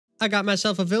I got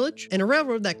myself a village and a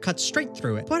railroad that cuts straight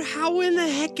through it. But how in the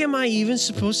heck am I even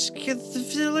supposed to get the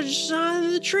village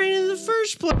on the train in the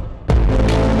first place?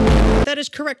 That is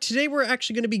correct. Today we're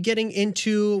actually going to be getting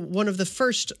into one of the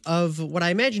first of what I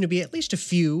imagine to be at least a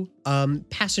few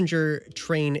passenger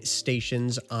train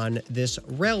stations on this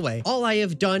railway. All I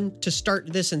have done to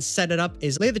start this and set it up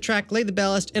is lay the track, lay the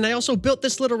ballast, and I also built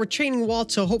this little retaining wall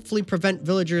to hopefully prevent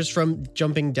villagers from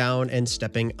jumping down and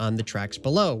stepping on the tracks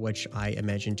below, which I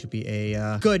imagine to be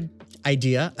a good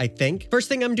idea, I think. First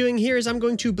thing I'm doing here is I'm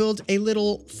going to build a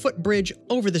little footbridge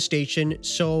over the station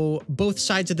so both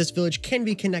sides of this village can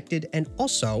be connected, and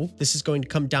also this is going to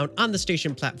come down on the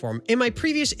station platform. In my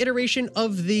previous iteration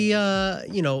of the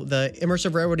the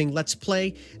Immersive Railroading Let's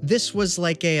Play, this was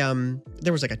like a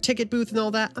there was like a ticket booth and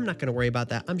all that. I'm not going to worry about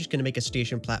that. I'm just going to make a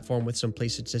station platform with some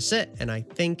places to sit, and I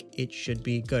think it should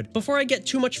be good. Before I get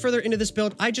too much further into this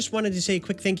build, I just wanted to say a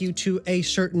quick thank you to a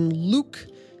certain Luke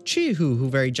CheeHooo, who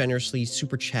very generously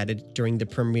super chatted during the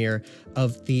premiere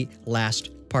of the last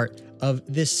part of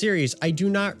this series. I do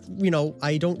not,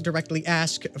 I don't directly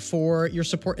ask for your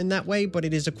support in that way, but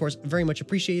it is of course very much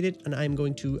appreciated, and I'm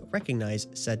going to recognize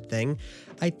said thing.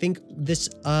 I think this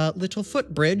little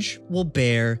footbridge will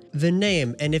bear the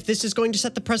name, and if this is going to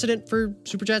set the precedent for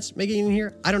super chats making it in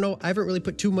here, I don't know. I haven't really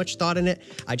put too much thought in it.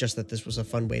 I just thought this was a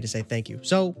fun way to say thank you.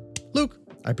 So, Luke,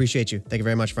 I appreciate you. Thank you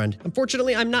very much, friend.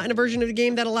 Unfortunately, I'm not in a version of the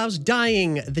game that allows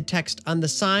dyeing the text on the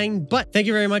sign, but thank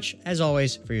you very much, as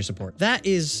always, for your support. That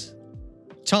is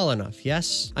tall enough,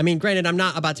 yes? I mean, granted, I'm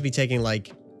not about to be taking,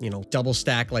 like, double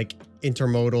stack, like,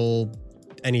 intermodal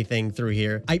anything through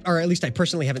here. Or at least I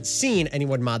personally haven't seen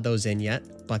anyone mod those in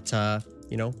yet, but, I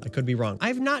could be wrong.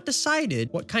 I've not decided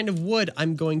what kind of wood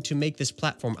I'm going to make this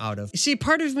platform out of. You see,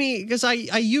 part of me, because I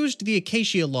used the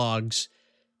acacia logs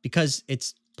because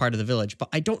it's part of the village, but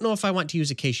I don't know if I want to use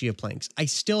acacia planks. I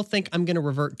still think I'm going to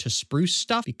revert to spruce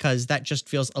stuff because that just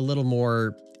feels a little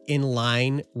more in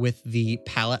line with the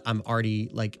palette I'm already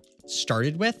like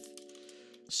started with.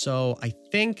 So I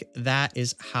think that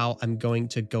is how I'm going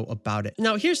to go about it.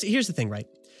 Now, here's the thing, right?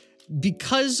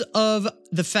 Because of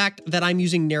the fact that I'm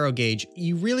using narrow gauge,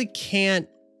 you really can't,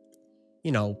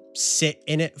 sit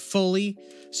in it fully.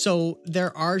 So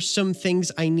there are some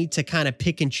things I need to kind of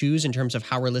pick and choose in terms of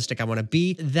how realistic I want to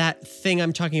be. That thing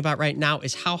I'm talking about right now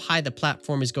is how high the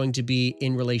platform is going to be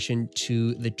in relation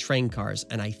to the train cars.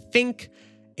 And I think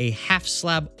a half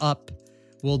slab up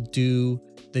will do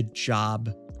the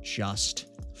job just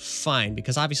fine,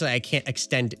 because obviously I can't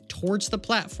extend towards the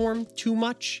platform too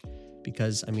much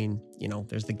because, I mean,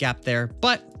 there's the gap there,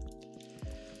 but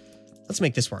let's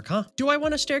make this work, huh? Do I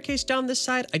want a staircase down this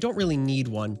side? I don't really need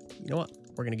one. You know what?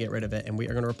 We're going to get rid of it, and we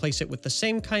are going to replace it with the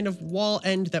same kind of wall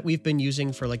end that we've been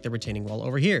using for like the retaining wall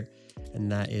over here.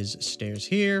 And that is stairs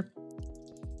here,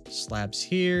 slabs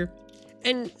here.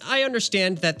 And I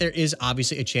understand that there is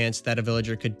obviously a chance that a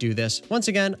villager could do this. Once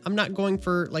again, I'm not going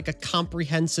for like a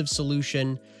comprehensive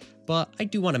solution, but I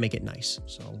do want to make it nice.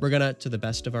 So we're gonna, to the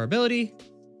best of our ability,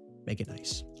 make it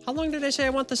nice. How long did I say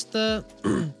I want the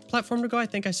platform to go? I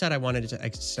think I said I wanted it to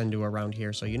extend to around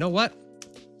here. So you know what?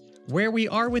 Where we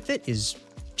are with it is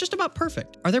just about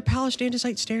perfect. Are there palace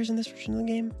andesite stairs in this version of the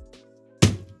game?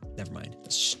 Never mind.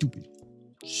 That's stupid.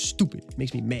 Stupid. It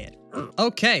makes me mad.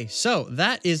 Okay, so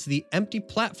that is the empty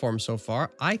platform so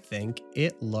far. I think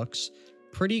it looks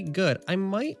pretty good. I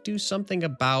might do something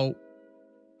about...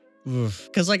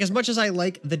 Because like as much as I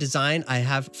like the design I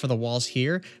have for the walls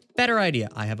here, better idea.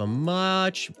 I have a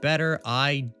much better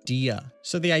idea.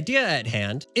 So the idea at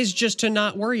hand is just to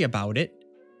not worry about it.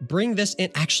 Bring this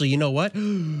in. Actually, you know what?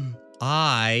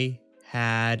 I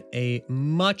had a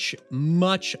much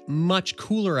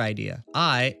cooler idea.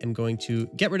 I am going to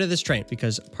get rid of this train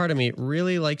because part of me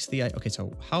really likes the... Okay,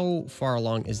 so how far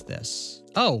along is this?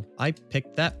 Oh, I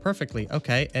picked that perfectly.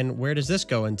 Okay, and where does this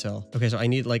go until? Okay, so I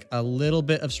need like a little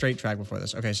bit of straight track before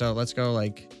this. Okay, so let's go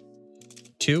like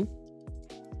 2.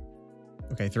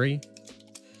 Okay, 3.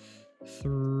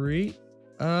 4.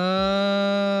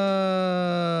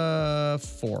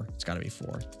 It's gotta be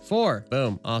 4. 4.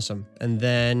 Boom. Awesome. And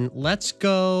then let's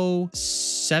go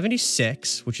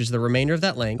 76, which is the remainder of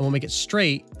that length. And we'll make it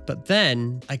straight. But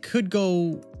then I could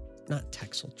go, not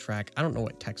texel track. I don't know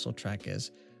what texel track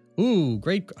is. Ooh,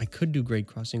 grade. I could do grade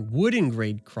crossing. Wooden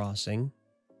grade crossing.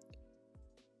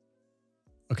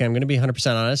 Okay, I'm gonna be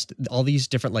 100% honest. All these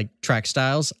different like track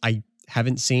styles I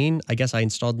haven't seen. I guess I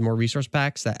installed more resource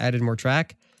packs that added more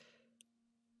track.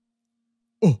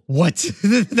 Oh, what?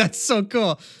 That's so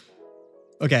cool.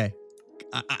 Okay.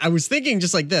 I was thinking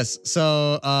just like this.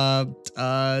 So,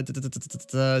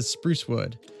 spruce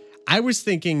wood. I was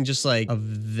thinking just like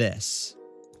of this.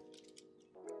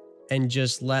 and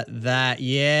just let that,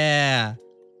 yeah.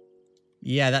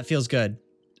 Yeah, that feels good.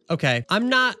 Okay, I'm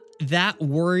not that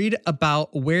worried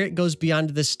about where it goes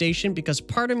beyond this station because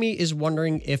part of me is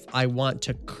wondering if I want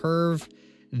to curve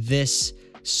this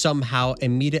somehow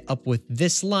and meet it up with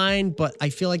this line, but I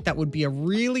feel like that would be a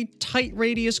really tight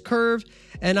radius curve,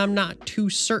 and I'm not too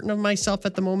certain of myself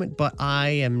at the moment, but I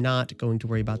am not going to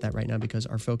worry about that right now because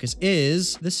our focus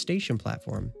is the station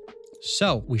platform.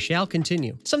 So we shall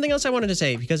continue. Something else I wanted to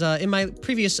say, because in my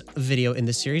previous video in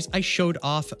this series, I showed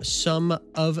off some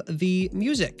of the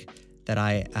music that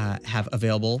I have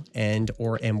available and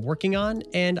or am working on,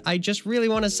 and I just really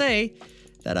want to say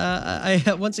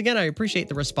that once again, I appreciate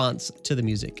the response to the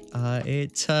music.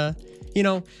 You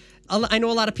know, I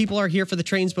know a lot of people are here for the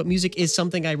trains, but music is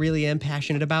something I really am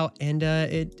passionate about, and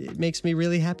it makes me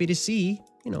really happy to see,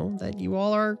 you know, that you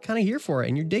all are kind of here for it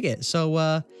and you dig it.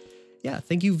 So, yeah,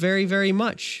 thank you very, very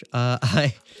much.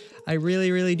 I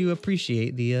really, really do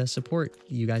appreciate the support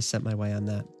you guys sent my way on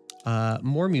that.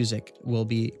 More music will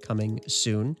be coming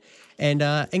soon. And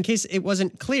in case it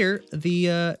wasn't clear,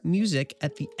 the music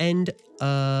at the end,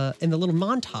 in the little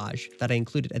montage that I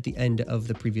included at the end of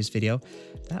the previous video,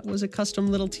 that was a custom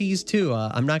little tease too.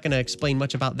 I'm not going to explain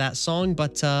much about that song,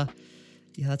 but yeah,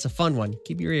 that's a fun one.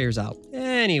 Keep your ears out.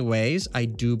 Anyways, I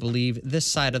do believe this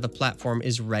side of the platform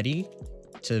is ready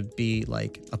to be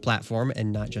like a platform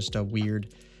and not just a weird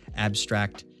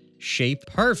abstract shape.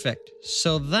 Perfect.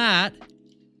 So that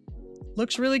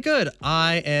looks really good.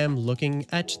 I am looking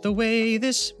at the way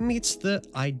this meets the...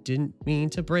 I didn't mean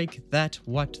to break that.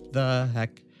 What the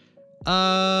heck?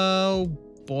 Oh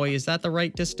boy, is that the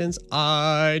right distance?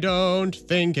 I don't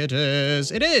think it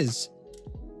is. It is.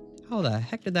 How the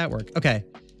heck did that work? Okay.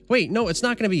 Wait, no, it's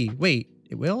not going to be. Wait,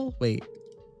 it will? Wait.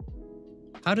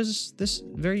 How does this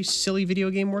very silly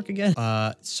video game work again?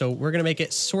 So we're gonna make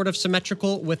it sort of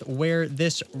symmetrical with where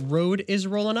this road is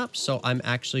rolling up. So I'm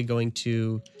actually going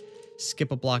to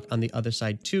skip a block on the other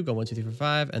side too. Go 1, 2, 3, 4,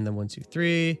 5, and then 1, 2,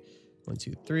 3, 1,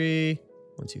 2, 3,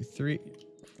 1, 2, 3.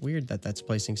 Weird that that's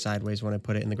placing sideways when I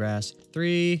put it in the grass.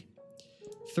 3,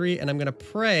 3, and I'm gonna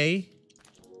pray.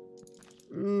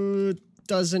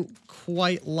 Doesn't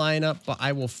quite line up, but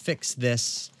I will fix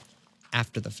this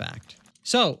after the fact.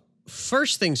 So,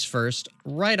 first things first,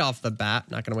 right off the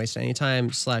bat, not going to waste any time,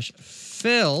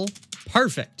 /fill.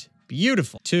 Perfect.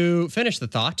 Beautiful. To finish the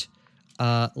thought,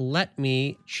 let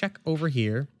me check over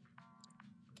here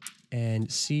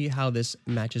and see how this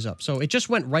matches up. So it just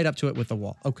went right up to it with the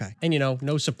wall. Okay. And you know,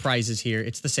 no surprises here.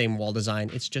 It's the same wall design.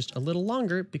 It's just a little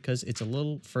longer because it's a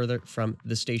little further from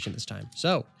the station this time.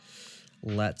 So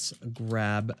let's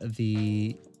grab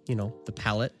the, you know, the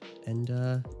pallet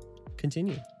and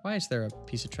continue. Why is there a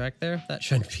piece of track there? That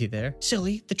shouldn't be there.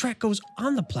 Silly, the track goes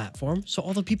on the platform so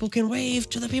all the people can wave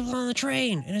to the people on the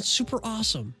train, and it's super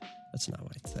awesome. That's not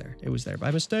why it's there. It was there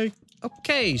by mistake.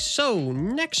 Okay, so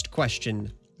next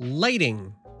question.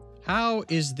 Lighting. How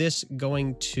is this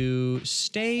going to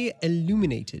stay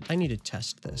illuminated? I need to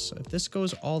test this. So if this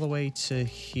goes all the way to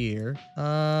here,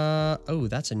 oh,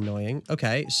 that's annoying.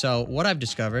 Okay, so what I've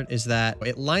discovered is that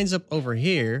it lines up over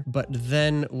here, but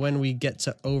then when we get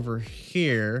to over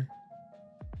here,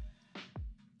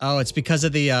 oh, it's because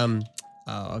of the, oh,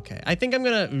 okay. I think I'm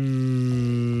gonna,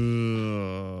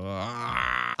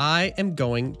 I am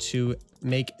going to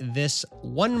make this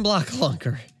 1 block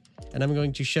longer. And I'm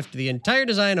going to shift the entire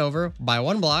design over by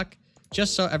 1 block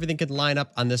just so everything can line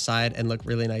up on this side and look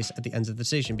really nice at the ends of the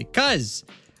station, because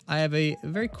I have a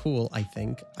very cool, I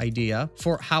think, idea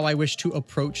for how I wish to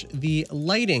approach the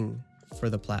lighting for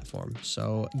the platform.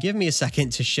 So give me a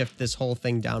second to shift this whole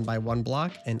thing down by 1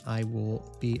 block and I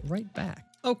will be right back.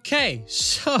 Okay,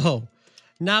 so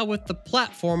now with the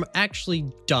platform actually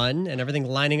done and everything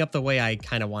lining up the way I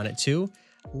kind of want it to,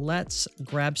 let's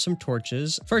grab some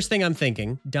torches. First thing I'm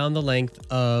thinking, down the length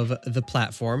of the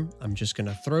platform, I'm just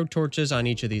gonna throw torches on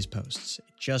each of these posts. It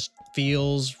just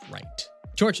feels right.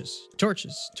 Torches,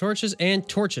 torches, torches, and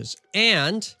torches.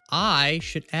 And I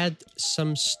should add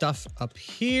some stuff up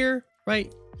here,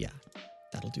 right? Yeah,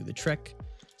 that'll do the trick.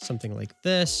 Something like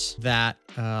this, that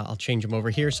I'll change them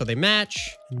over here so they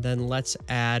match. And then let's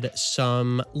add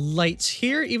some lights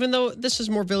here. Even though this is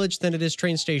more village than it is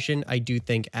train station, I do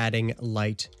think adding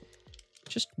light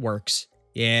just works.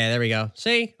 Yeah, there we go.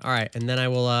 See? All right. And then I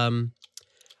will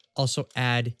also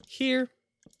add here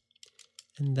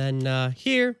and then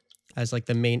here as like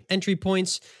the main entry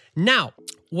points. Now,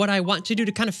 what I want to do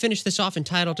to kind of finish this off and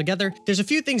tie it all together, there's a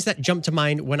few things that jump to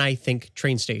mind when I think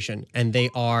train station, and they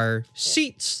are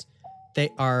seats,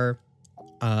 they are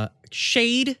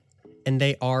shade, and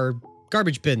they are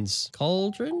garbage bins.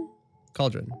 Cauldron?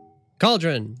 Cauldron.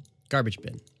 Cauldron. Garbage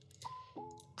bin.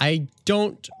 I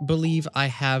don't believe I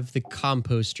have the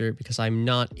composter because I'm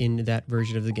not in that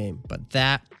version of the game, but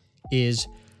that is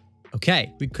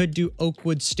okay. We could do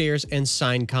Oakwood stairs and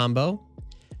sign combo.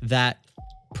 That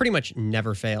pretty much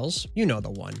never fails. You know the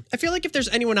one. I feel like if there's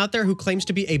anyone out there who claims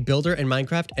to be a builder in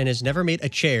Minecraft and has never made a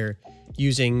chair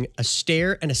using a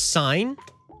stair and a sign,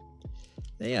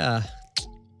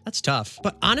 that's tough.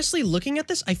 But honestly, looking at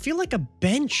this, I feel like a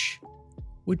bench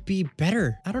would be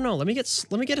better. I don't know. Let me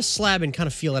get a slab and kind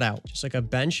of feel it out. Just like a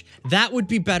bench. That would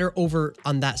be better over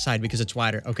on that side because it's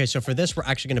wider. Okay, so for this, we're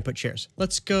actually going to put chairs.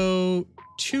 Let's go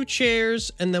 2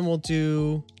 chairs and then we'll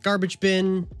do garbage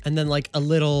bin and then like a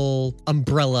little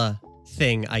umbrella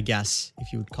thing, I guess,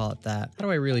 if you would call it that. How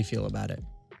do I really feel about it?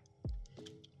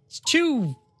 It's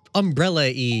too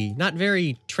umbrella-y, not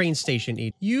very train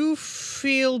station-y. You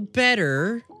feel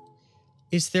better.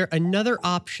 Is there another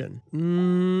option?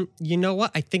 You know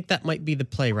what? I think that might be the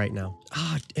play right now.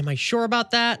 Am I sure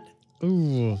about that?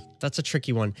 Ooh, that's a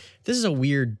tricky one. This is a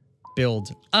weird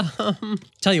build.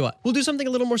 Tell you what, we'll do something a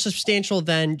little more substantial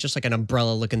than just like an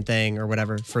umbrella looking thing or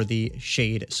whatever for the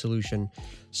shade solution.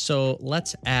 So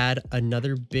let's add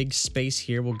another big space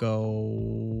here. We'll go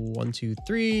 1, 2,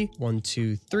 3, 1,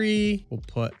 2, 3. We'll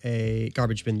put a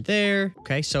garbage bin there.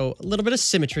 Okay, so a little bit of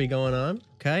symmetry going on.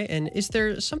 Okay, and is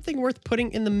there something worth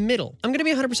putting in the middle? I'm gonna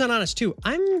be 100% honest too.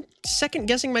 I'm second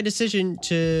guessing my decision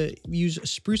to use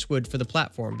spruce wood for the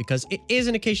platform because it is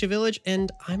an acacia village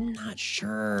and I'm not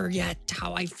sure yet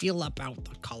how I feel about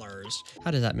the colors.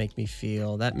 How does that make me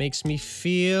feel? That makes me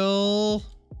feel...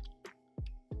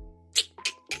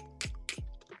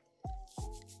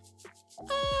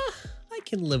 I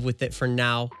can live with it for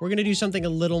now. We're gonna do something a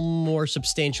little more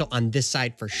substantial on this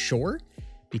side for sure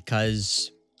because...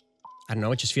 I don't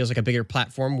know, it just feels like a bigger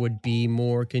platform would be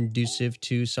more conducive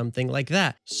to something like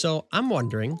that. So I'm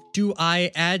wondering, do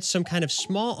I add some kind of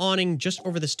small awning just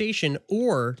over the station,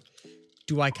 or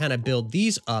do I kind of build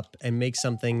these up and make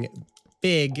something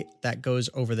big that goes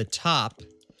over the top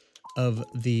of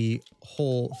the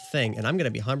whole thing? And I'm going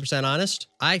to be 100% honest.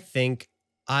 I think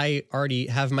I already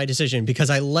have my decision because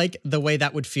I like the way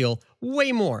that would feel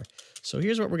way more. So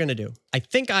here's what we're going to do. I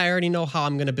think I already know how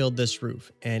I'm going to build this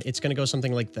roof, and it's going to go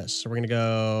something like this. So we're going to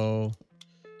go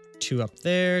 2 up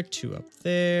there, 2 up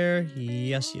there.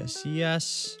 Yes, yes,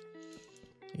 yes.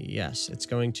 Yes, it's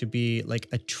going to be like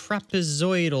a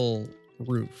trapezoidal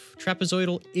roof.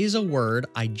 Trapezoidal is a word.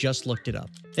 I just looked it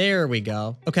up. There we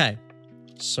go. Okay.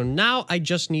 So now I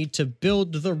just need to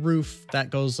build the roof that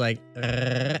goes like, you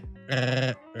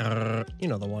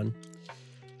know the one.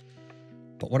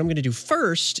 But what I'm going to do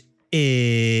first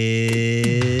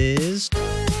is...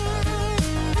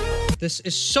 This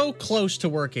is so close to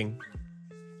working.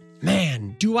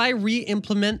 Man, do I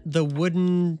re-implement the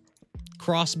wooden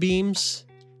cross beams?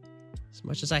 As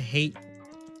much as I hate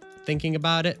thinking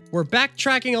about it. We're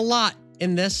backtracking a lot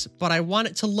in this, but I want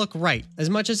it to look right. As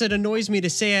much as it annoys me to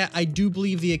say it, I do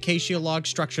believe the acacia log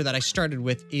structure that I started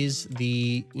with is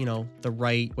the, you know, the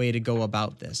right way to go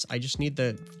about this. I just need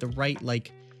the right,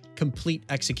 like, complete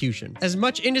execution. As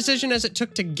much indecision as it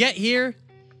took to get here,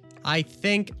 I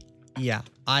think, yeah,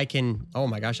 I can... Oh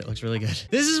my gosh, it looks really good.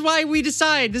 This is why we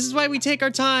decide. This is why we take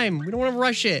our time. We don't want to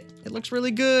rush it. It looks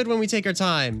really good when we take our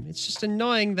time. It's just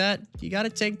annoying that you gotta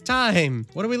take time.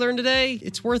 What did we learn today?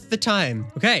 It's worth the time.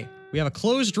 Okay, we have a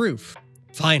closed roof.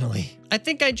 Finally. I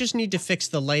think I just need to fix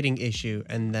the lighting issue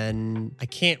and then I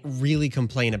can't really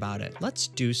complain about it. Let's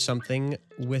do something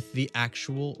with the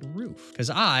actual roof because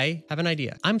I have an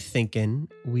idea. I'm thinking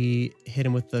we hit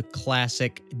him with the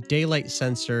classic daylight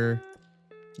sensor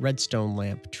redstone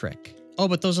lamp trick. Oh,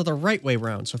 but those are the right way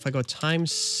around. So if I go time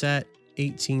set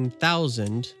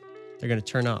 18,000, they're going to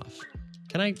turn off.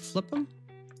 Can I flip them?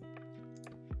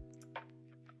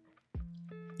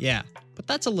 Yeah, but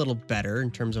that's a little better in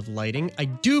terms of lighting. I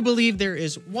do believe there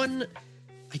is one...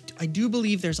 I do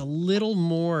believe there's a little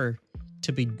more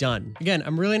to be done. Again,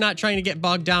 I'm really not trying to get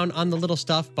bogged down on the little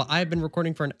stuff, but I've been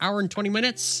recording for 1 hour and 20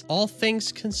 minutes, all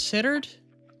things considered.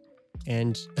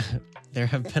 And there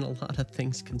have been a lot of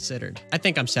things considered. I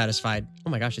think I'm satisfied. Oh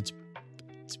my gosh, it's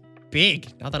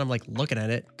big. Now that I'm like looking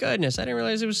at it. Goodness, I didn't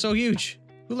realize it was so huge.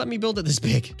 Who let me build it this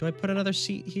big? Do I put another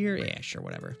seat here? Yeah, sure,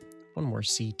 whatever. One more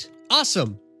seat.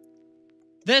 Awesome.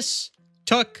 This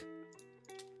took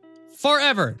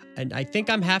forever. And I think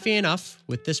I'm happy enough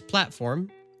with this platform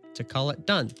to call it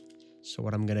done. So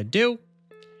what I'm going to do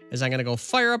is I'm going to go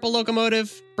fire up a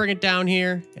locomotive, bring it down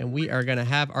here, and we are going to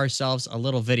have ourselves a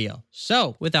little video.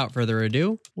 So without further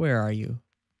ado, where are you?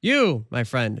 You, my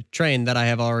friend, train that I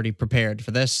have already prepared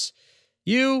for this.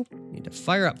 You need to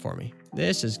fire up for me.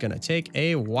 This is going to take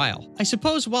a while. I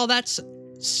suppose while that's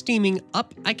steaming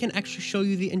up, I can actually show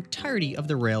you the entirety of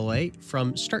the railway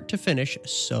from start to finish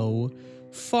so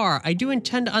far. I do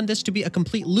intend on this to be a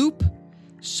complete loop.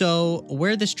 So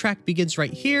where this track begins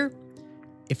right here,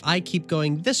 if I keep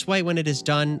going this way when it is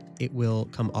done, it will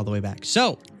come all the way back.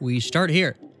 So we start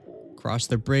here. Cross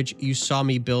the bridge you saw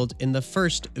me build in the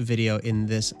first video in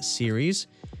this series.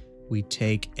 We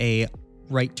take a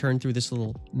right turn through this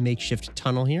little makeshift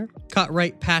tunnel here. Cut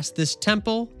right past this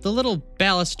temple. The little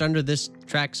ballast under this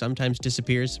track sometimes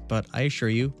disappears, but I assure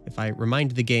you, if I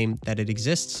remind the game that it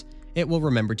exists, it will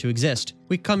remember to exist.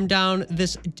 We come down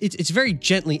this, it's very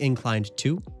gently inclined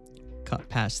too. Cut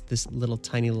past this little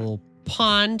tiny little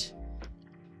pond.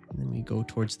 And then we go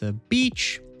towards the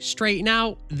beach. Straighten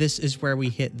out. This is where we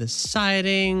hit the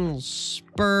siding,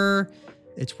 spur.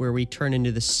 It's where we turn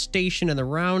into the station and the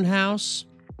roundhouse.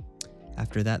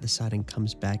 After that, the siding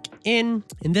comes back in.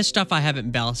 And this stuff I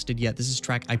haven't ballasted yet. This is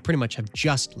track I pretty much have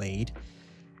just laid.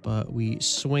 But we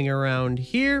swing around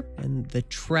here and the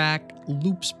track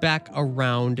loops back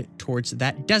around towards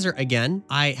that desert again.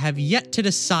 I have yet to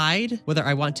decide whether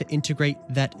I want to integrate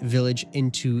that village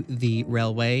into the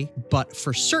railway, but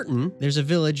for certain, there's a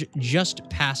village just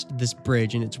past this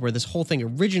bridge and it's where this whole thing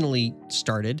originally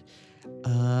started.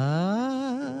 Any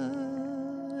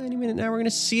minute now we're gonna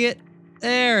see it.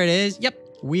 There it is.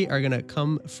 Yep, we are gonna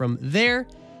come from there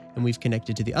and we've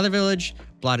connected to the other village.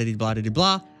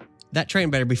 Blah-de-de-blah-de-de-blah. That train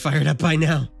better be fired up by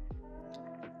now.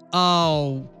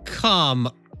 Oh,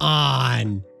 come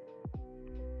on.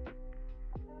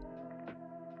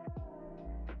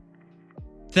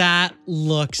 That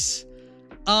looks...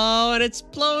 Oh, and it's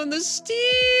blowing the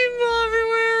steam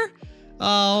everywhere.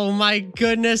 Oh my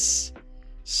goodness.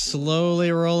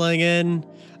 Slowly rolling in.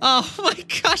 Oh my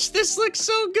gosh, this looks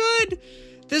so good.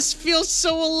 This feels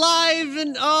so alive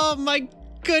and oh my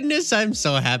goodness, I'm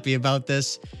so happy about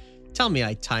this. Tell me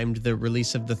I timed the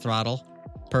release of the throttle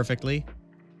perfectly.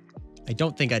 I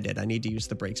don't think I did. I need to use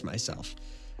the brakes myself.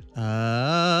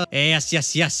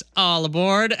 Yes. All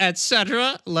aboard,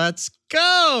 etc. Let's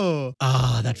go.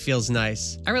 Oh, that feels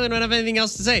nice. I really don't have anything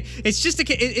else to say. It's just,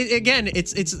 again,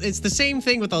 it's the same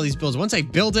thing with all these builds. Once I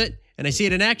build it and I see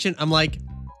it in action, I'm like,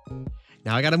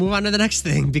 now I gotta move on to the next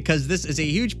thing because this is a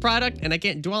huge product and I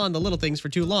can't dwell on the little things for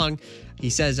too long.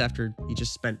 He says after he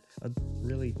just spent a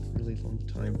really long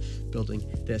time building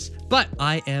this. But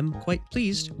I am quite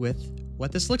pleased with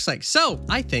what this looks like. So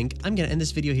I think I'm gonna end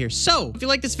this video here. So if you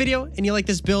like this video and you like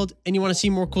this build and you wanna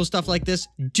see more cool stuff like this,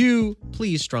 do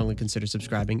please strongly consider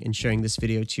subscribing and sharing this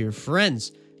video to your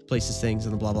friends, places, things,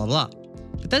 and the blah, blah, blah.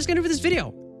 But that's gonna do for this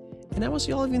video. And I will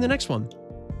see all of you in the next one.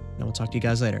 And I will talk to you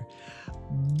guys later.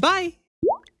 Bye.